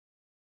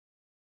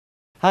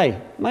Hi,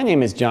 my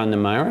name is John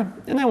Niemira,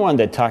 and I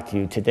wanted to talk to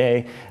you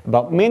today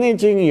about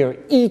managing your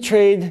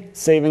E-Trade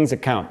savings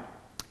account.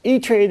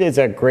 E-Trade is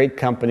a great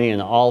company,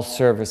 an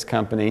all-service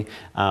company,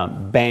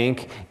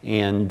 bank,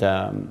 and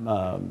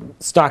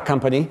stock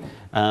company.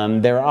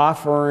 They're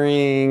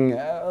offering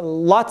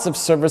lots of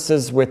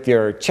services with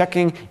your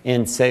checking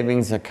and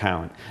savings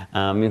account.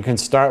 You can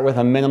start with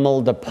a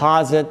minimal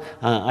deposit.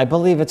 I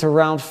believe it's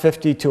around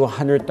 $50 to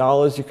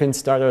 $100. You can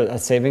start a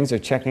savings or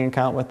checking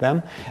account with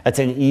them. It's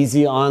an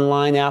easy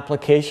online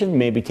application,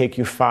 maybe take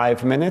you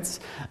 5 minutes.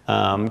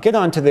 Get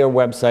onto their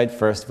website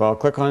first of all,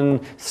 click on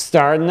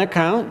Start an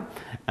Account.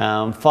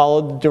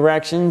 Follow the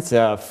directions,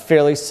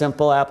 fairly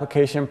simple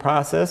application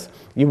process.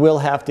 You will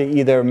have to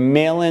either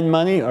mail in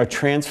money or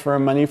transfer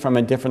money from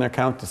a different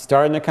account to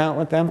start an account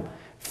with them.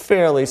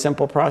 Fairly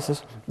simple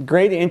process.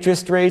 Great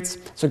interest rates.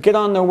 So get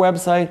on their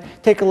website,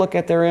 take a look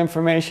at their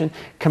information,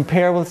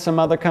 compare with some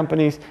other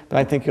companies, but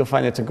I think you'll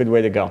find it's a good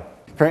way to go.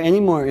 For any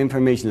more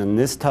information on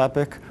this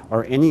topic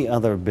or any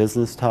other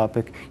business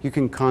topic, you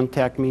can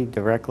contact me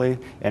directly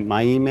at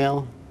my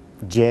email,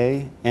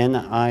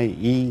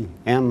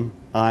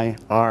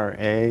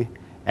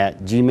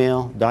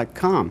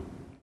 jniemira@gmail.com.